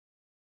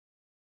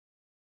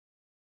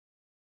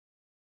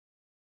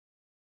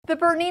The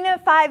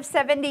BERNINA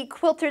 570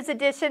 Quilters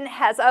Edition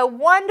has a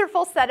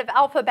wonderful set of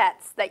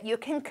alphabets that you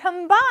can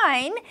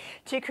combine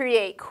to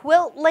create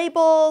quilt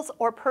labels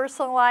or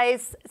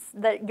personalize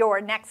your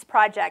next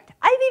project.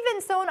 I've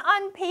even sewn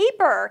on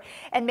paper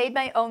and made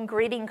my own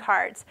greeting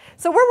cards.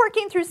 So we're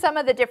working through some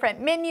of the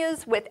different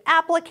menus with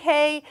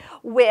applique,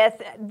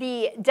 with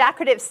the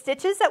decorative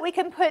stitches that we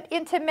can put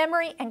into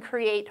memory and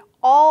create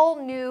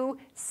all new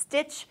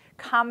stitch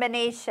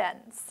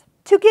combinations.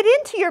 To get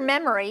into your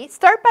memory,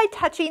 start by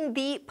touching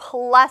the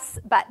plus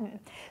button.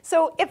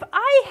 So if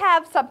I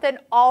have something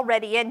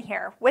already in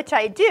here, which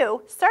I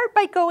do, start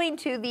by going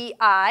to the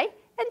eye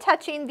and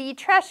touching the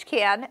trash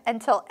can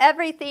until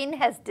everything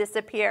has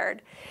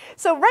disappeared.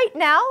 So right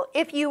now,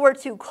 if you were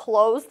to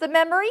close the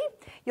memory,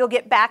 you'll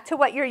get back to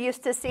what you're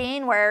used to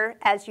seeing, where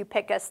as you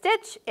pick a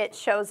stitch, it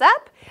shows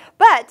up.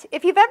 But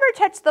if you've ever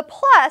touched the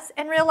plus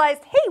and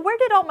realized, hey, where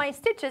did all my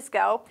stitches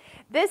go?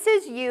 This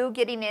is you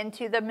getting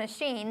into the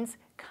machine's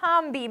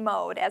combi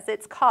mode, as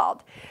it's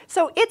called.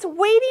 So it's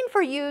waiting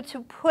for you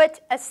to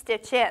put a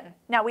stitch in.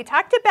 Now we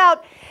talked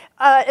about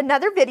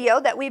another video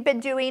that we've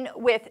been doing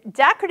with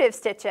decorative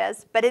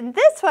stitches, but in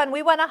this one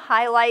we want to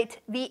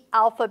highlight the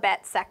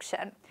alphabet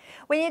section.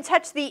 When you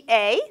touch the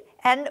A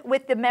and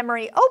with the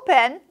memory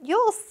open,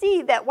 you'll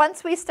see that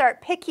once we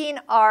start picking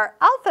our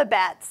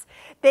alphabets,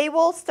 they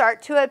will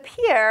start to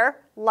appear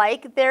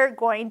like they're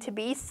going to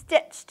be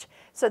stitched.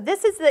 So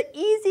this is the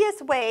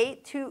easiest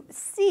way to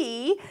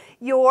see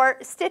your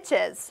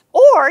stitches.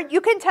 Or you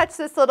can touch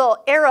this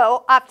little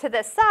arrow off to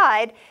the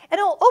side and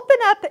it'll open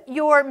up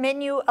your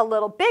menu a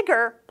little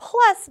bigger,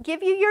 plus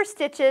give you your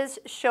stitches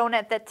shown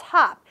at the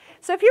top.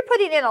 So if you're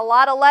putting in a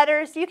lot of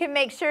letters, you can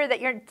make sure that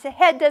your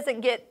head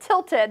doesn't get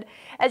tilted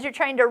as you're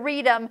trying to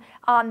read them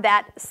on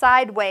that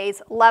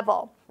sideways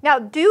level. Now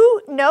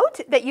do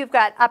note that you've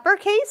got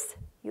uppercase,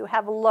 you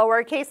have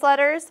lowercase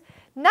letters,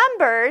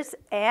 numbers,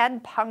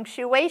 and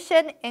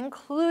punctuation,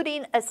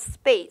 including a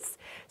space.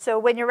 So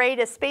when you're ready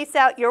to space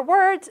out your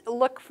words,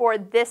 look for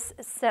this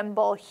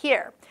symbol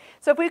here.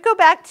 So if we go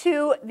back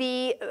to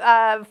the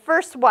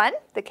first one,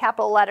 the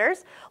capital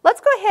letters,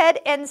 let's go ahead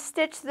and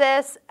stitch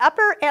this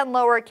upper and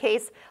lower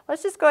case.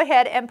 Let's just go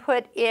ahead and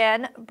put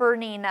in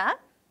BERNINA.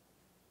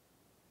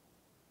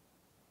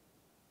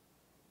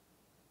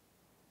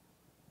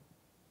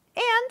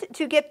 And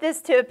to get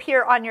this to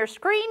appear on your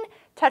screen,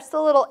 touch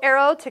the little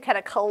arrow to kind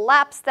of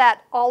collapse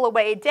that all the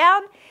way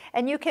down,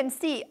 and you can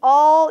see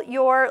all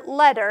your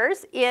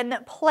letters in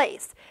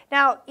place.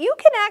 Now you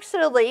can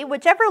actually,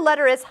 whichever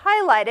letter is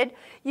highlighted,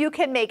 you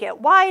can make it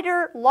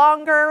wider,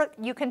 longer,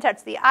 you can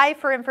touch the eye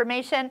for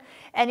information,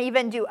 and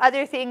even do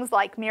other things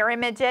like mirror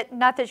image it.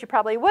 Not that you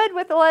probably would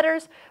with the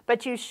letters,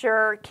 but you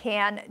sure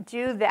can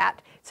do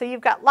that. So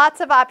you've got lots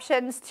of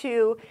options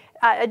to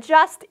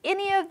adjust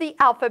any of the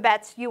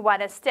alphabets you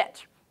want to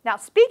stitch. Now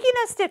speaking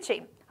of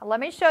stitching, let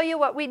me show you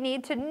what we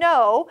need to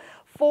know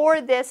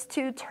for this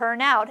to turn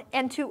out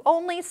and to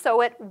only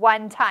sew it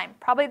one time.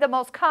 Probably the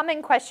most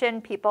common question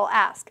people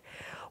ask.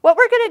 What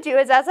we're going to do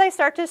is, as I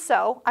start to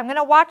sew, I'm going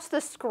to watch the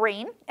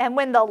screen, and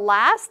when the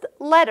last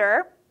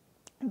letter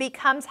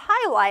becomes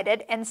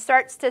highlighted and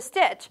starts to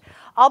stitch,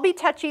 I'll be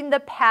touching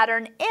the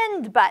pattern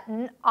end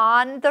button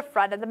on the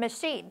front of the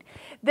machine.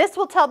 This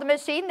will tell the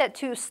machine that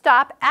to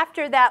stop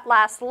after that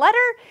last letter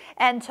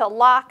and to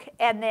lock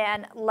and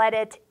then let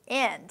it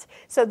end.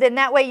 So then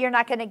that way you're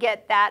not going to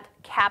get that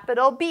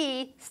capital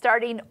B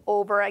starting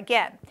over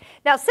again.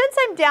 Now since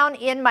I'm down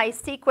in my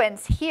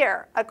sequence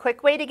here, a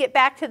quick way to get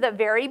back to the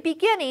very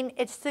beginning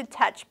is to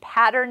touch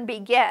pattern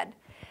begin.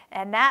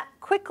 And that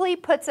quickly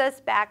puts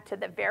us back to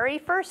the very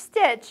first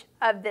stitch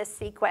of this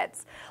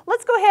sequence.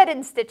 Let's go ahead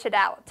and stitch it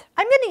out.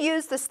 I'm going to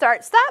use the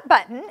start stop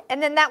button,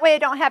 and then that way I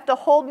don't have to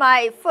hold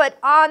my foot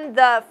on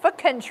the foot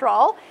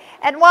control.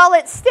 And while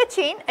it's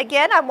stitching,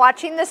 again, I'm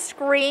watching the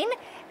screen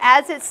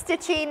as it's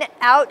stitching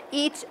out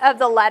each of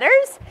the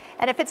letters.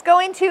 And if it's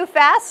going too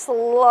fast,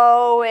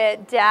 slow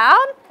it down.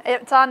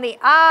 It's on the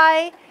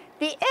I,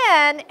 the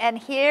N, and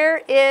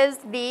here is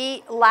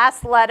the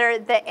last letter,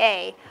 the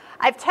A.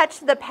 I've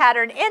touched the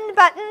pattern end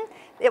button.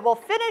 It will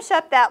finish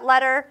up that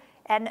letter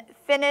and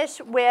finish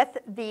with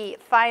the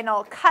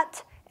final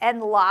cut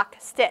and lock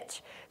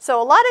stitch.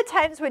 So a lot of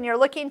times when you're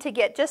looking to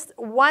get just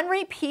one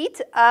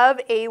repeat of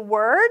a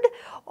word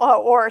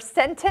or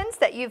sentence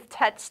that you've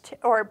touched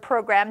or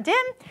programmed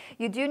in,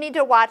 you do need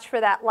to watch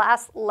for that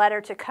last letter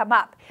to come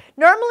up.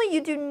 Normally you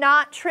do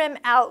not trim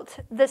out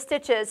the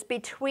stitches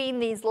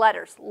between these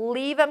letters.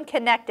 Leave them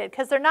connected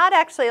because they're not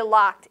actually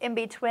locked in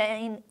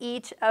between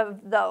each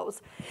of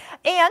those.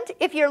 And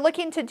if you're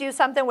looking to do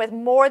something with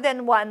more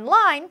than one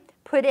line,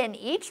 put in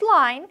each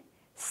line,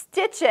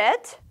 stitch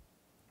it,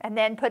 and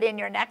then put in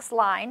your next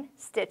line,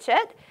 stitch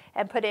it,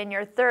 and put in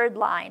your third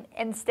line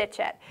and stitch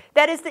it.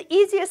 That is the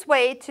easiest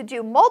way to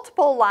do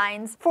multiple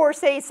lines for,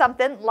 say,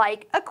 something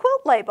like a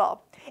quilt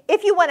label.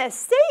 If you want to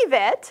save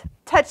it,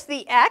 touch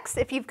the X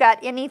if you've got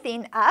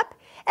anything up,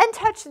 and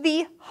touch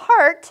the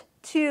heart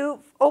to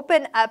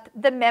open up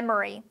the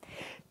memory.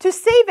 To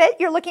save it,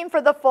 you're looking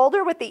for the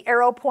folder with the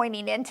arrow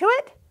pointing into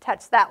it.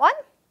 Touch that one,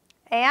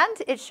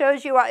 And it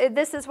shows you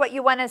this is what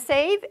you want to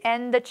save,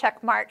 and the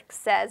check mark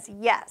says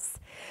yes.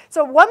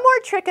 So one more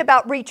trick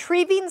about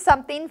retrieving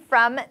something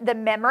from the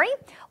memory.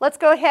 Let's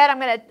go ahead. I'm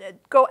going to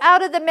go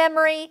out of the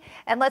memory,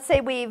 and let's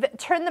say we've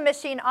turned the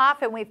machine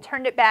off and we've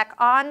turned it back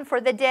on for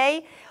the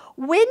day.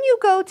 When you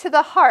go to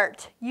the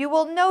heart, you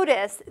will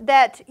notice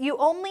that you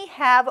only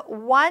have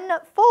one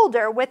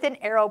folder with an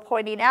arrow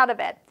pointing out of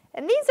it.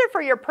 And these are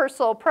for your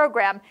personal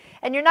program,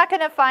 and you're not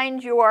going to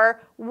find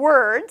your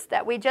words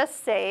that we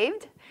just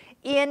saved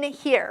in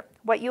here.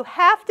 What you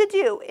have to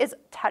do is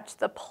touch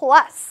the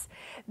plus.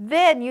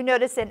 Then you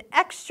notice an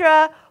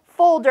extra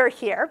folder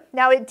here.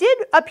 Now it did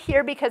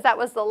appear because that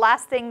was the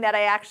last thing that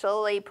I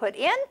actually put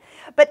in,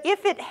 but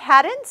if it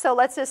hadn't, so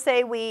let's just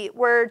say we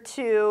were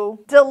to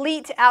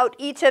delete out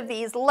each of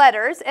these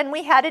letters and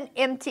we had an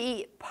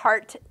empty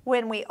part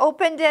when we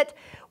opened it,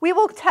 we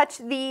will touch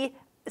the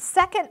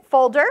second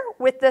folder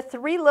with the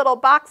 3 little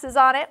boxes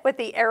on it with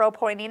the arrow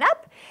pointing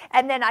up,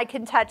 and then I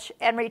can touch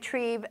and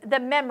retrieve the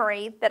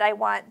memory that I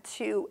want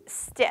to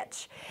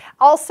stitch.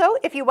 Also,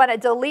 if you want to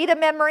delete a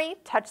memory,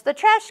 touch the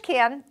trash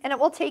can and it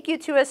will take you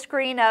to a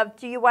screen of,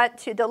 do you want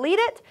to delete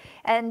it?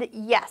 And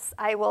yes,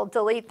 I will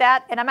delete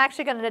that, and I'm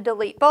actually going to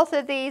delete both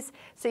of these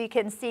so you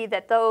can see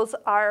that those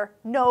are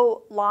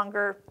no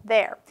longer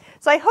there.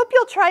 So I hope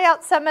you'll try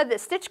out some of the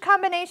stitch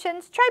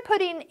combinations, try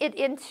putting it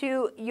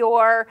into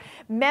your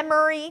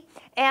memory,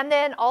 and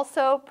then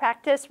also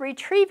practice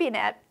retrieving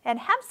it and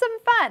have some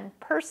fun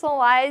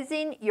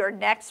personalizing your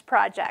next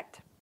project.